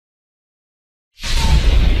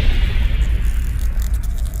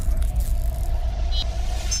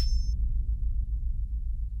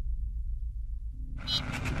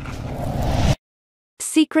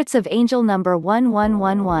Secrets of Angel Number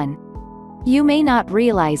 1111. You may not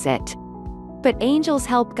realize it, but angels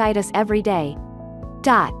help guide us every day.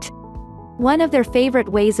 One of their favorite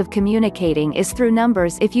ways of communicating is through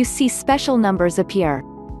numbers. If you see special numbers appear,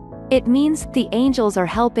 it means the angels are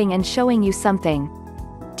helping and showing you something.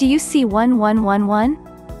 Do you see 1111?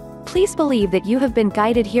 Please believe that you have been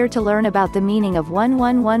guided here to learn about the meaning of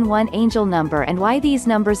 1111 angel number and why these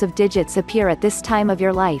numbers of digits appear at this time of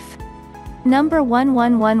your life. Number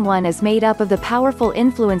 1111 is made up of the powerful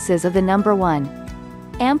influences of the number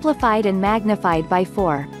 1, amplified and magnified by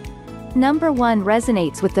 4. Number 1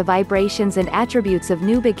 resonates with the vibrations and attributes of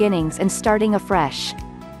new beginnings and starting afresh.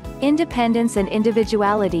 Independence and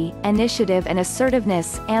individuality, initiative and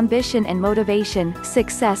assertiveness, ambition and motivation,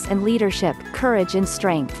 success and leadership, courage and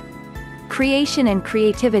strength. Creation and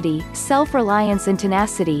creativity, self-reliance and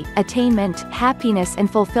tenacity, attainment, happiness and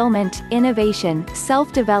fulfillment, innovation,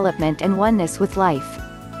 self-development and oneness with life.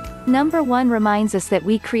 Number 1 reminds us that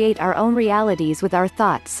we create our own realities with our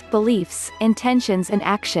thoughts, beliefs, intentions and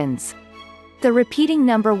actions. The repeating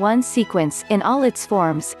number 1 sequence, in all its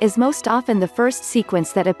forms, is most often the first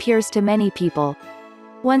sequence that appears to many people.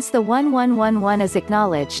 Once the 1111 is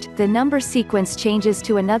acknowledged, the number sequence changes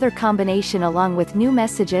to another combination along with new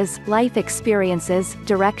messages, life experiences,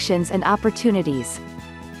 directions and opportunities.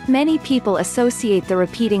 Many people associate the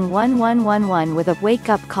repeating 1111 with a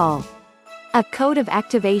wake-up call, a code of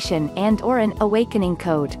activation and/or an awakening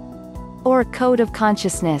code, or code of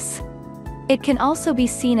consciousness. It can also be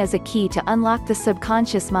seen as a key to unlock the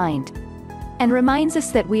subconscious mind, and reminds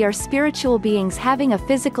us that we are spiritual beings having a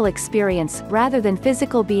physical experience, rather than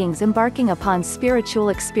physical beings embarking upon spiritual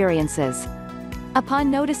experiences.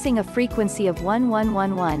 Upon noticing a frequency of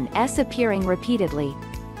 1111's appearing repeatedly,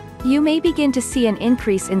 you may begin to see an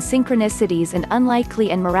increase in synchronicities and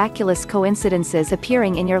unlikely and miraculous coincidences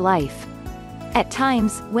appearing in your life. At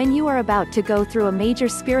times, when you are about to go through a major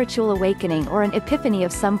spiritual awakening or an epiphany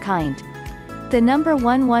of some kind, the number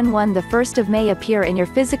 111 the 1st of May appear in your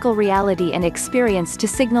physical reality and experience to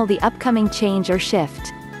signal the upcoming change or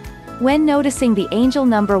shift. When noticing the angel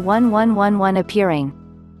number 1111 appearing,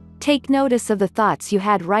 take notice of the thoughts you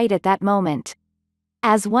had right at that moment,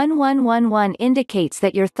 as 1111 indicates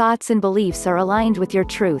that your thoughts and beliefs are aligned with your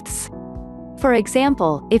truths. For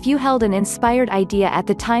example, if you held an inspired idea at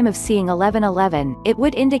the time of seeing 1111, it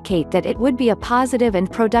would indicate that it would be a positive and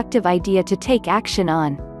productive idea to take action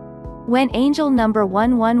on. When angel number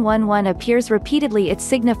 1111 appears repeatedly, it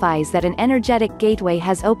signifies that an energetic gateway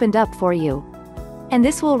has opened up for you, and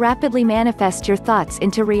this will rapidly manifest your thoughts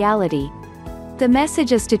into reality. The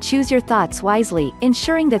message is to choose your thoughts wisely,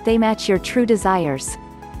 ensuring that they match your true desires.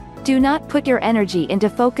 Do not put your energy into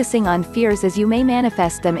focusing on fears, as you may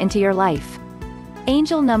manifest them into your life.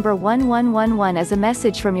 Angel number 1111 is a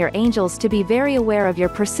message from your angels to be very aware of your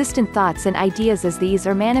persistent thoughts and ideas, as these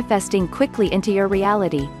are manifesting quickly into your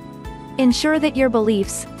reality. Ensure that your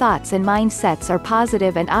beliefs, thoughts and mindsets are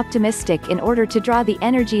positive and optimistic in order to draw the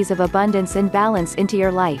energies of abundance and balance into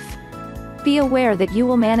your life. Be aware that you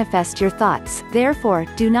will manifest your thoughts, therefore,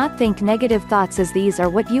 do not think negative thoughts, as these are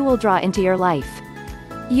what you will draw into your life.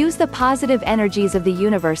 Use the positive energies of the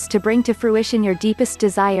universe to bring to fruition your deepest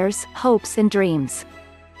desires, hopes and dreams.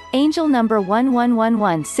 Angel number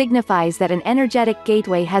 1111 signifies that an energetic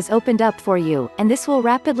gateway has opened up for you, and this will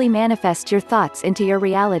rapidly manifest your thoughts into your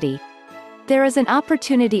reality. There is an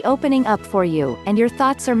opportunity opening up for you, and your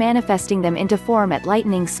thoughts are manifesting them into form at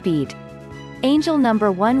lightning speed. Angel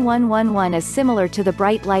number 1111 is similar to the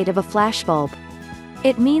bright light of a flashbulb.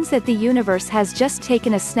 It means that the universe has just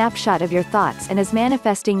taken a snapshot of your thoughts and is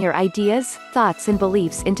manifesting your ideas, thoughts and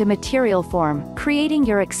beliefs into material form, creating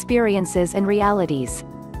your experiences and realities.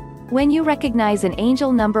 When you recognize an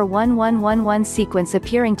angel number 1111 sequence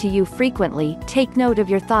appearing to you frequently, take note of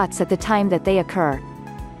your thoughts at the time that they occur.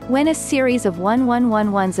 When a series of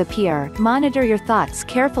 1111s appear, monitor your thoughts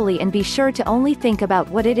carefully and be sure to only think about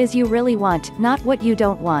what it is you really want, not what you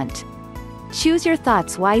don't want. Choose your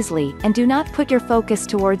thoughts wisely, and do not put your focus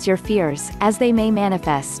towards your fears, as they may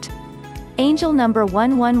manifest. Angel number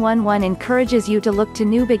 1111 encourages you to look to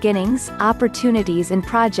new beginnings, opportunities and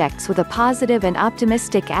projects with a positive and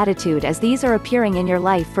optimistic attitude, as these are appearing in your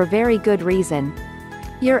life for very good reason.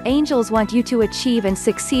 Your angels want you to achieve and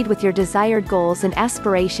succeed with your desired goals and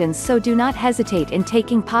aspirations, so do not hesitate in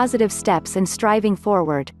taking positive steps and striving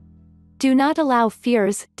forward. Do not allow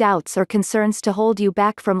fears, doubts or concerns to hold you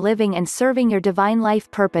back from living and serving your divine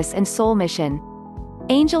life purpose and soul mission.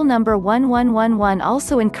 Angel number 1111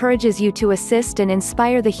 also encourages you to assist and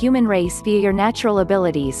inspire the human race via your natural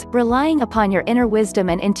abilities, relying upon your inner wisdom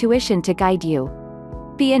and intuition to guide you.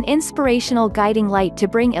 Be an inspirational guiding light to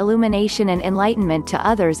bring illumination and enlightenment to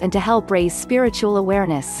others and to help raise spiritual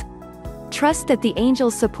awareness. Trust that the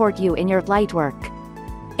angels support you in your light work.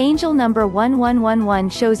 Angel number 1111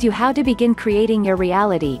 shows you how to begin creating your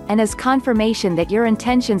reality and is confirmation that your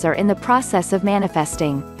intentions are in the process of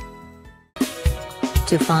manifesting.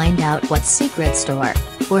 To find out what secret store,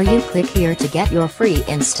 or you click here to get your free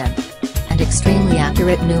instant and extremely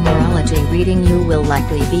accurate numerology reading. You will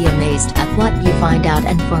likely be amazed at what you find out,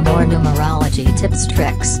 and for more numerology tips,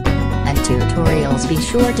 tricks, and tutorials, be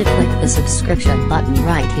sure to click the subscription button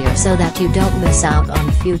right here so that you don't miss out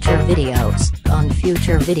on future videos.